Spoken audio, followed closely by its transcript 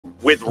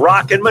with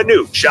Rock and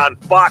Manooch on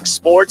Fox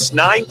Sports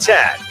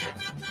 910.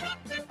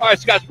 All right,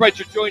 Scott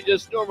Spreitzer joined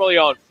us normally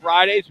on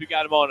Fridays. We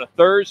got him on a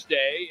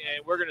Thursday,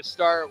 and we're going to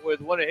start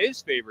with one of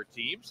his favorite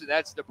teams, and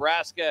that's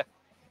Nebraska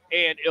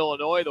and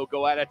Illinois. They'll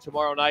go at it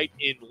tomorrow night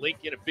in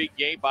Lincoln, a big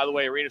game. By the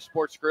way, Arena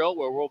Sports Grill,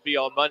 where we'll be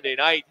on Monday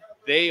night.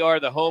 They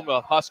are the home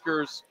of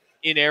Huskers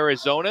in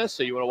Arizona,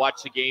 so you want to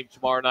watch the game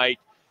tomorrow night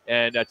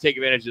and take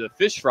advantage of the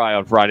fish fry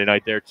on Friday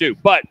night there, too.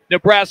 But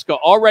Nebraska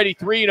already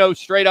 3-0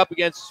 straight up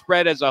against the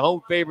spread as a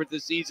home favorite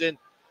this season.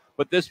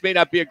 But this may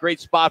not be a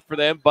great spot for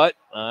them, but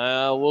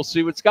we'll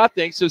see what Scott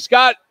thinks. So,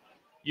 Scott,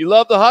 you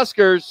love the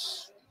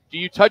Huskers. Do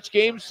you touch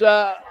games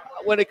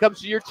when it comes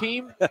to your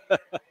team?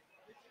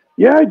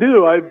 Yeah, I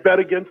do. I've bet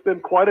against them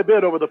quite a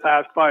bit over the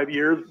past 5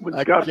 years when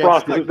Scott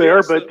Frost was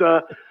there.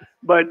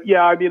 But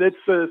yeah, I mean,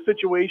 it's a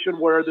situation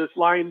where this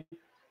line,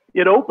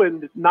 it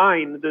opened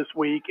 9 this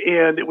week,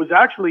 and it was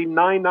actually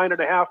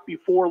 9.5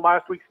 before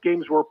last week's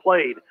games were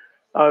played.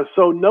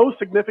 So no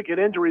significant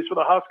injuries for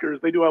the Huskers.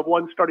 They do have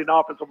one starting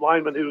offensive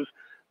lineman who's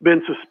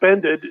been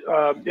suspended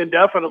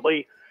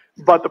indefinitely,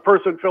 but the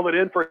person filling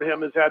in for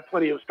him has had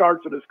plenty of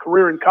starts in his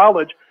career in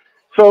college.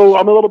 So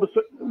I'm a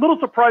little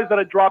surprised that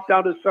it dropped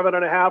down to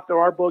 7.5. There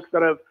are books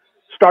that have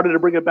started to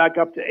bring it back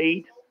up to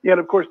 8. And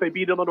of course, they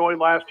beat Illinois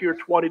last year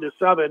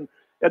 20-7,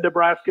 and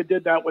Nebraska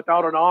did that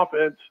without an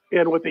offense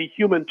and with a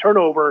human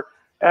turnover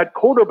at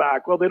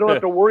quarterback. Well, they don't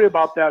have to worry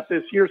about that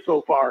this year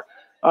so far.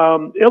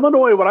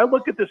 Illinois, when I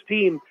look at this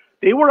team,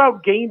 they were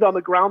outgained on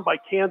the ground by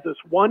Kansas,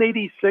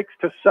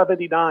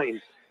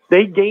 186-79.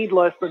 They gained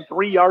less than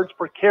 3 yards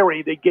per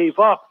carry. They gave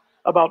up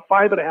about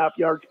 5.5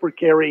 yards per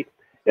carry.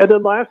 And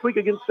then last week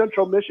against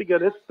Central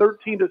Michigan, it's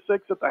 13-6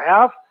 at the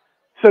half.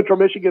 Central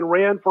Michigan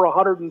ran for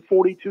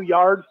 142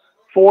 yards,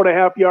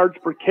 4.5 yards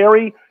per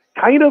carry.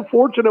 Kind of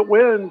fortunate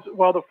wins.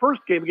 Well, the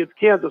first game against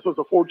Kansas was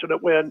a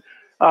fortunate win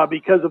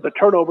because of the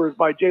turnovers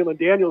by Jalen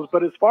Daniels.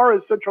 But as far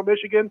as Central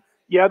Michigan,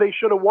 yeah, they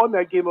should have won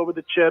that game over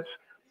the Chips.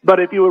 But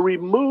if you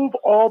remove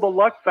all the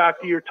luck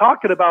factor, you're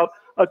talking about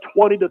a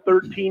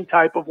 20-13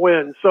 type of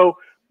win. So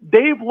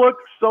they've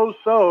looked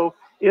so-so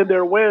in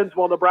their wins,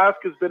 while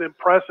Nebraska's been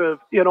impressive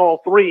in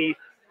all three.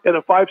 And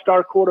a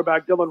 5-star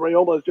quarterback, Dylan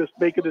Raiola, is just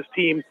making this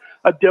team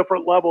a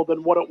different level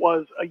than what it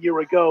was a year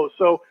ago.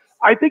 So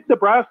I think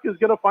Nebraska is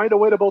going to find a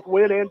way to both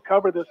win and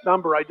cover this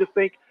number. I just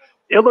think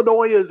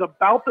Illinois is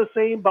about the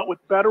same, but with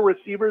better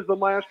receivers than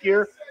last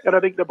year. And I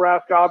think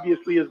Nebraska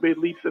obviously has made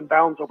leaps and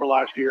bounds over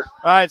last year.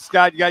 All right,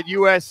 Scott, you got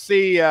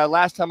USC.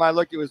 Last time I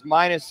looked, it was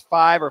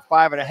 -5 or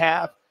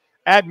 5.5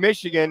 at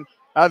Michigan.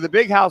 The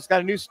Big House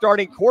got a new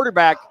starting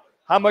quarterback.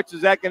 How much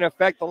is that going to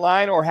affect the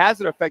line, or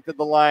has it affected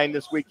the line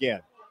this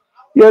weekend?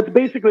 Yeah, it's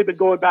basically been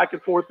going back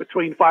and forth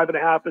between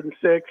 5.5 and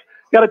 6.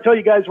 Got to tell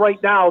you guys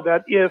right now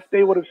that if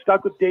they would have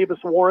stuck with Davis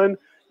Warren,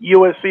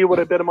 USC would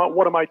have been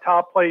one of my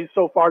top plays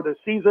so far this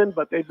season,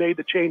 but they've made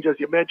the change, as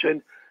you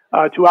mentioned,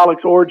 to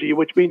Alex Orji,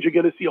 which means you're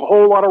going to see a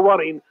whole lot of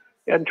running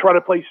and try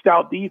to play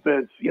stout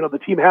defense. You know, the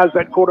team has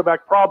that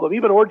quarterback problem.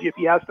 Even Orji, if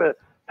he has to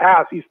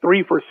pass, he's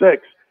 3 for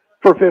 6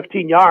 for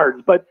 15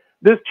 yards. But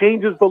this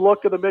changes the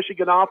look of the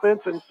Michigan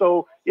offense, and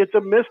so it's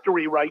a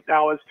mystery right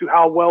now as to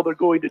how well they're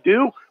going to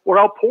do or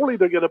how poorly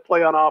they're going to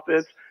play on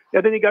offense.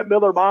 And then you got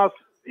Miller Moss,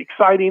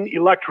 exciting,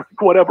 electric,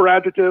 whatever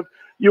adjective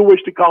you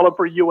wish to call him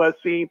for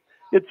USC.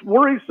 It's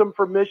worrisome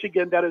for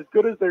Michigan that as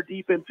good as their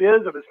defense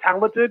is and as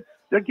talented,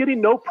 they're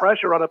getting no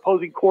pressure on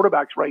opposing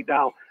quarterbacks right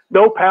now.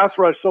 No pass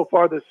rush so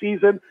far this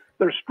season.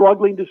 They're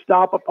struggling to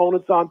stop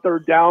opponents on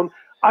third down.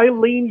 I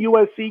lean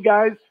USC,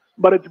 guys,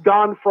 but it's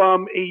gone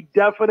from a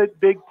definite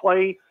big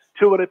play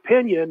to an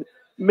opinion,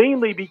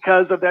 mainly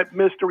because of that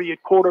mystery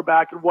at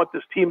quarterback and what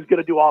this team's going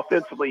to do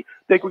offensively.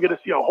 I think we're going to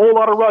see a whole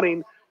lot of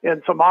running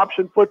and some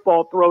option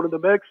football thrown in the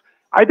mix.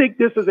 I think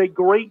this is a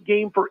great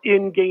game for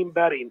in-game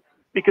betting,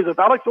 because if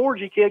Alex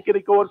Orji can't get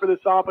it going for this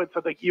offense,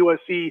 I think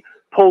USC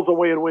pulls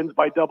away and wins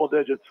by double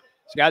digits.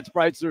 Scott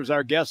Spreitzer is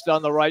our guest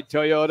on the Right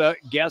Toyota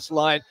guest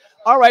line.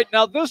 All right,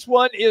 now this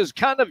one is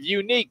kind of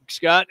unique,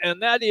 Scott,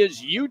 and that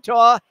is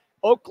Utah,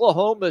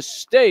 Oklahoma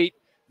State.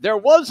 There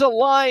was a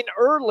line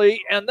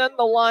early, and then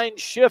the line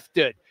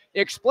shifted.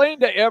 Explain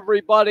to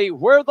everybody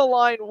where the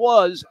line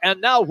was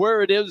and now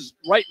where it is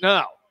right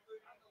now.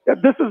 Yeah,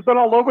 this has been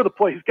all over the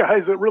place,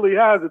 guys. It really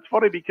has. It's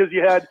funny because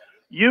you had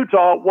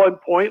Utah at 1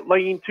 point,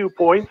 laying 2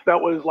 points.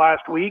 That was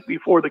last week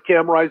before the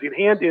Cam Rising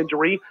hand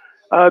injury.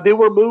 They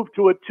were moved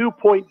to a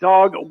 2-point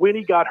dog when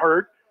he got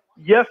hurt.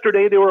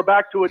 Yesterday, they were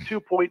back to a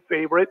 2-point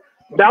favorite.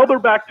 Now they're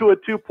back to a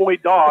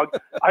 2-point dog.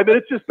 I mean,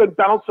 it's just been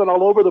bouncing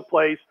all over the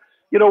place.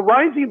 You know,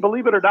 Rising,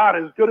 believe it or not,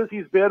 as good as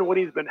he's been when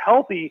he's been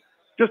healthy,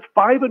 just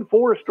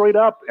 5-4 straight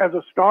up as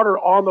a starter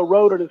on the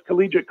road in his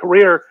collegiate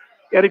career.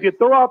 And if you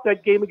throw out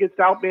that game against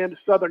outmanned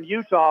Southern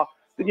Utah,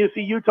 then you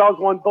see Utah's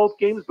won both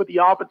games, but the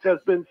offense has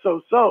been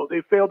so-so.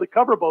 They failed to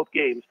cover both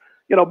games.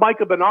 You know,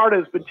 Micah Bernard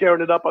has been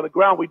tearing it up on the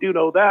ground. We do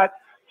know that.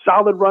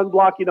 Solid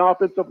run-blocking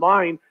offensive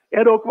line.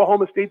 And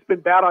Oklahoma State's been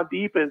bad on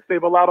defense.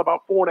 They've allowed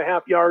about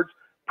 4.5 yards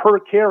per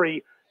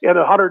carry and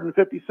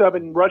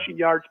 157 rushing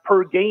yards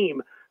per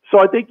game. So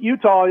I think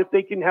Utah, if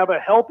they can have a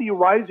healthy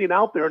Rising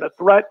out there and a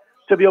threat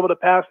to be able to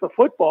pass the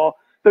football,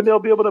 then they'll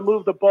be able to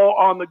move the ball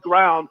on the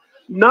ground.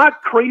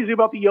 Not crazy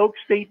about the Oak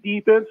State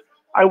defense.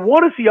 I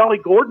want to see Ollie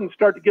Gordon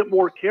start to get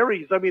more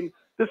carries. I mean,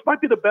 this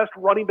might be the best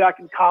running back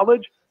in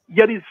college,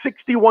 yet he's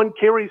 61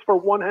 carries for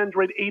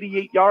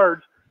 188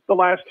 yards the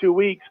last 2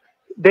 weeks.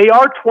 They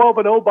are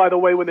 12-0, by the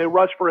way, when they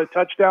rush for a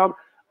touchdown.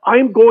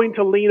 I'm going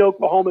to lean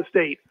Oklahoma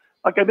State.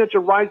 Like I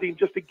mentioned, Rising,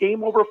 just a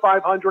game over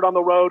 500 on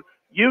the road.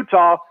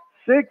 Utah,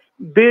 6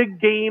 big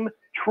game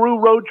true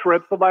road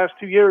trips the last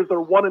 2 years. They're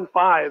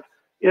 1-5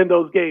 in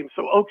those games.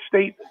 So Oak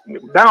State,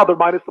 now they're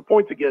minus the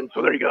points again.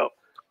 So there you go.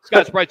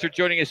 Scott Spreitzer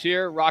joining us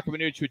here. Rockin'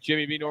 Minuch with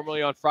Jimmy B.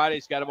 Normally on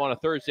Fridays. Got him on a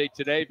Thursday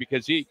today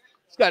because he's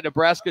got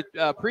Nebraska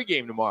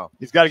pregame tomorrow.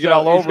 He's got to get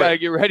all over. He's got to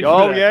get ready.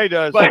 Oh, for that. yeah, he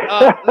does.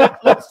 But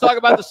let's talk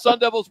about the Sun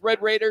Devils,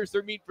 Red Raiders.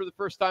 They're meeting for the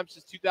first time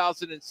since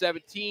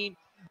 2017.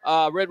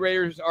 Red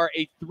Raiders are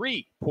a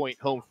 3-point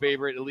home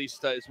favorite, at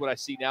least is what I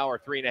see now, or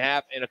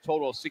 3.5, and a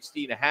total of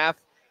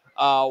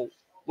 60.5.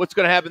 What's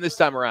going to happen this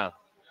time around?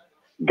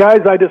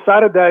 Guys, I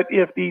decided that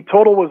if the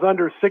total was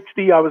under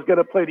 60, I was going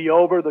to play the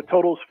over. The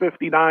total's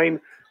 59,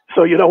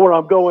 so you know where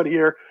I'm going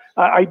here.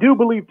 I do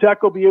believe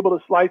Tech will be able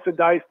to slice and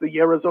dice the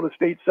Arizona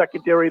State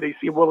secondary. They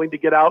seem willing to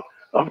get out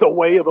of the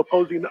way of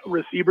opposing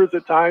receivers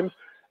at times.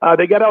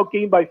 They got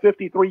outgained by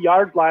 53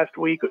 yards last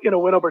week in a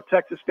win over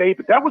Texas State,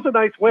 but that was a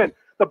nice win.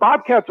 The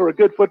Bobcats are a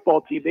good football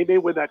team. They may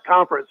win that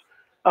conference.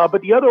 But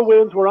the other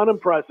wins were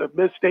unimpressive.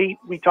 Miss State,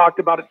 we talked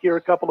about it here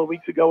a couple of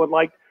weeks ago and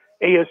liked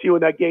ASU in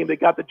that game. They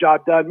got the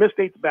job done. Miss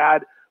State's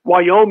bad.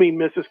 Wyoming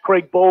misses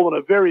Craig Bowl in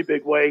a very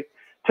big way.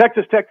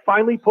 Texas Tech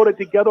finally put it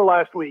together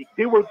last week.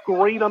 They were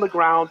great on the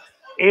ground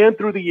and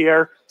through the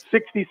air,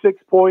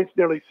 66 points,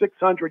 nearly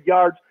 600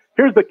 yards.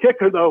 Here's the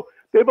kicker, though.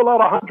 They've allowed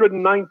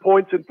 109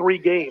 points in 3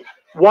 games,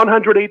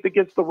 108th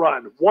against the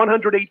run,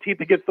 118th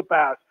against the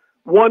pass,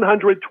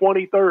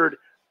 123rd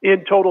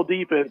in total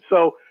defense.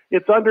 So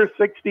it's under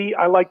 60.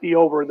 I like the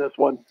over in this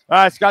one.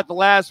 Scott, the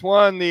last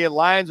one. The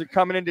Lions are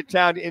coming into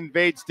town to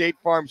invade State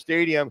Farm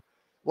Stadium.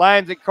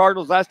 Lions and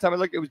Cardinals, last time I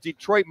looked, it was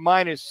Detroit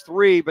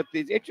 -3, but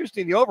it's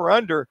interesting, the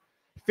over-under,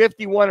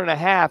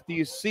 51.5. Do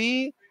you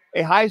see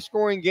a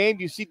high-scoring game?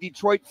 Do you see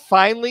Detroit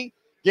finally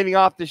getting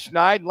off the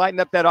schneid, lighting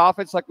up that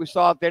offense like we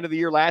saw at the end of the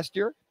year last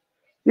year?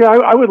 Yeah,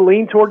 I would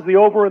lean towards the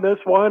over in this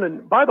one.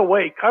 And by the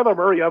way, Kyler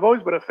Murray, I've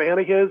always been a fan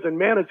of his, and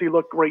man, has he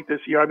looked great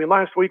this year. I mean,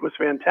 last week was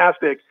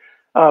fantastic,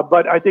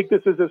 but I think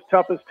this is his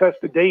toughest test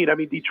to date. I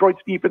mean,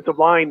 Detroit's defensive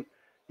line,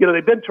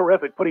 they've been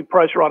terrific, putting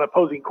pressure on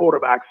opposing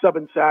quarterbacks,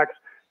 7 sacks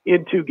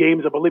in 2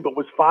 games. I believe it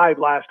was 5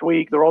 last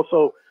week. They're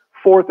also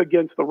 4th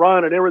against the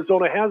run, and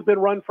Arizona has been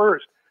run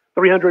first.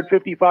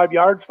 355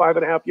 yards,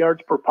 5.5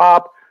 yards per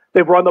pop.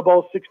 They've run the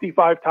ball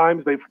 65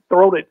 times. They've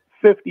thrown it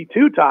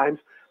 52 times,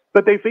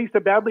 but they faced a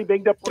badly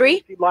banged up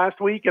team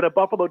last week and a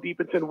Buffalo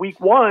defense in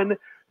week 1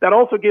 that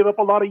also gave up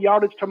a lot of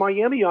yardage to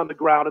Miami on the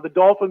ground. And the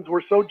Dolphins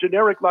were so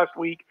generic last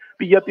week,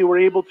 but yet they were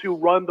able to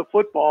run the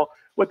football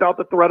without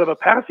the threat of a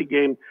passing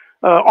game.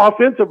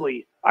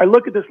 Offensively, I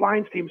look at this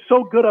Lions team,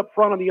 so good up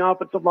front on the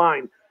offensive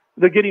line.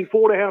 They're getting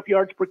 4.5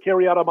 yards per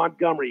carry out of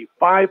Montgomery,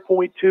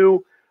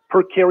 5.2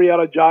 per carry out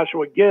of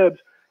Joshua Gibbs,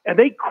 and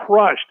they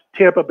crushed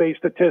Tampa Bay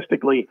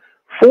statistically,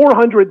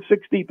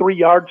 463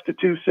 yards to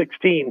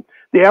 216.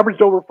 They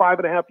averaged over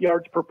 5.5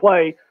 yards per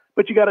play,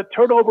 but you got a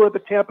turnover at the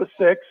Tampa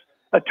 6,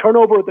 a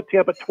turnover at the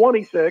Tampa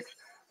 26,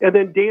 and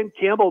then Dan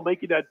Campbell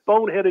making that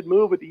boneheaded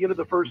move at the end of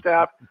the first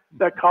half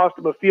that cost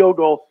him a field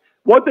goal.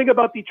 One thing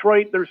about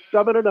Detroit, they're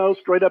 7-0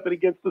 straight up and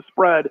against the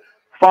spread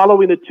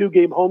following the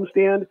 2-game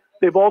homestand.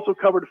 They've also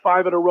covered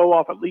 5 in a row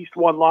off at least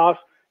 1 loss,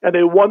 and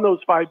they won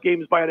those 5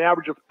 games by an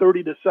average of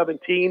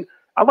 30-17.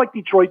 I like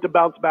Detroit to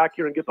bounce back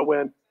here and get the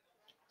win.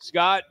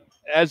 Scott,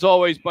 as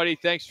always, buddy,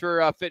 thanks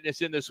for fitting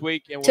us in this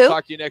week, and we'll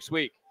talk to you next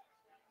week.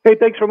 Hey,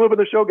 thanks for moving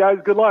the show, guys.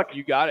 Good luck.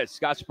 You got it.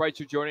 Scott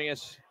Spreitzer joining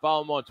us.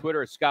 Follow him on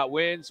Twitter at Scott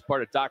Wins,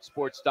 part of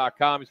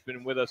DocSports.com. He's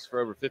been with us for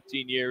over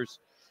 15 years,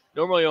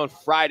 normally on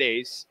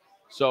Fridays.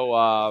 So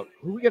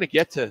who are we going to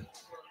get to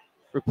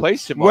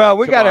replace him? Well,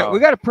 we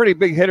got a pretty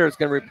big hitter that's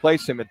going to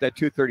replace him at that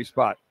 2:30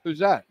 spot. Who's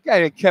that?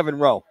 Guy named Kevin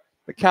Rowe,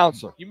 the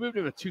counselor. You moved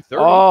him to 2:30.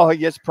 Oh, he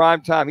gets prime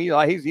time. He's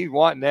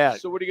wanting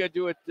that. So what are you going to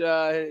do at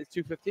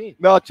 2:15?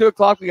 Well, at 2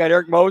 o'clock we got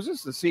Eric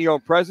Moses, the CEO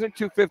and president.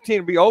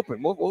 2:15 will be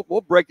open.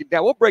 We'll break it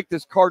down. We'll break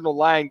this Cardinal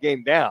Lion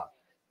game down.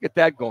 Get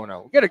that going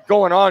on. We'll get it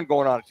going on at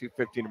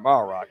 2:15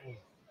 tomorrow, Rock.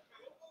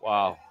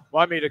 Wow.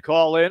 Want me to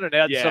call in and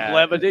add some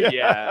levity?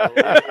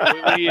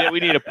 Yeah, we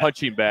need a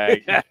punching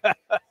bag.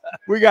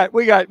 We got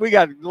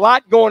a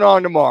lot going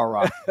on tomorrow,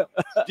 Rob.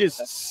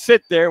 Just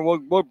sit there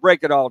and we'll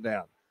break it all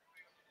down.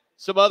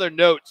 Some other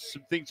notes,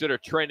 some things that are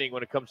trending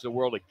when it comes to the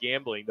world of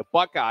gambling. The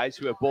Buckeyes,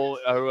 who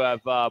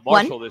have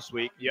Marshall this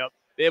week,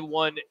 they have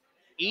won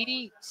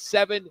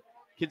 87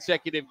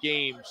 consecutive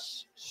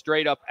games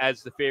straight up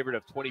as the favorite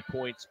of 20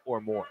 points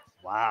or more.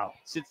 Wow!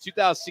 Since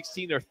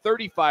 2016, they're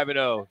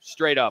 35-0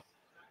 straight up.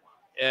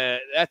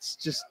 That's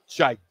just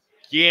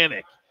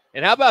gigantic.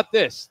 And how about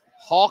this?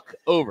 Hawk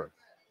over,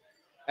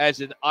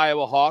 as in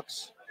Iowa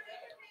Hawks.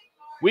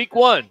 Week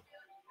 1,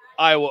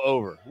 Iowa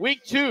over.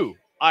 Week 2,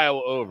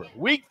 Iowa over.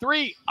 Week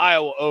 3,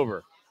 Iowa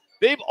over.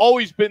 They've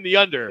always been the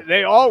under.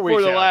 They always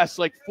for the have. last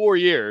 4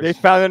 years. They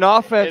found an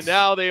offense, and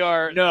now they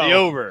are the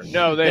over.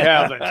 No, they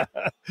haven't.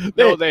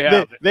 They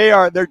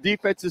haven't. Their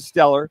defense is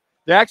stellar.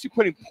 They're actually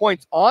putting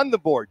points on the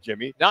board,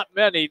 Jimmy. Not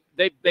many.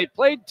 They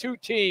played 2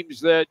 teams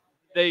that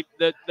they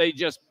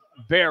just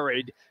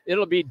buried.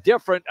 It'll be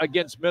different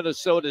against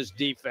Minnesota's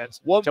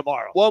defense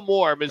tomorrow. One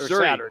more.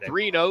 Missouri, Saturday.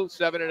 3-0,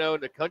 7-0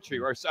 in the country,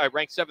 or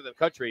ranked 7th in the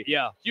country.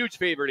 Yeah. Huge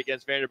favorite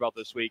against Vanderbilt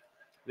this week.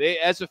 They,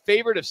 as a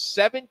favorite of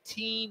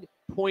 17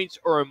 points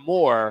or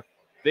more,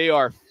 they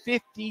are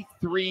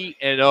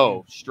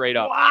 53-0 straight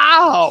up.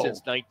 Wow.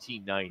 Since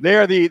 1990. They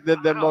are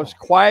the most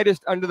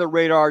quietest, under the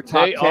radar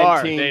top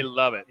 10 team. They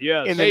love it.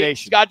 Yes. In the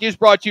nation. Scott News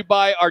brought to you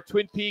by our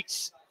Twin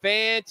Peaks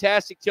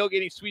fantastic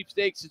tailgating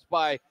sweepstakes. It's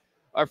by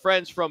our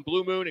friends from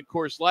Blue Moon and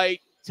Coors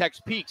Light.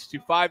 Text Peaks to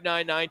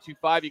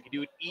 59925. You can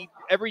do it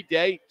every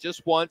day,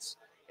 just once,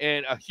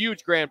 and a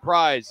huge grand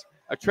prize.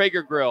 A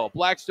Traeger grill, a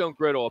Blackstone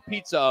griddle, a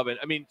pizza oven.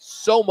 I mean,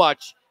 so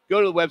much.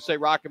 Go to the website,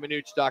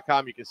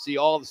 rockandmanuch.com. You can see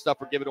all the stuff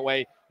we're giving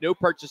away. No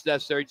purchase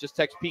necessary. Just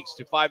text Peaks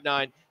to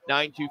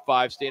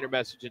 59925. Standard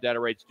message and data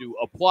rates do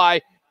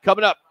apply.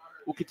 Coming up,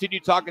 we'll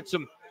continue talking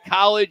some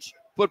college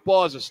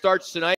football as it starts tonight.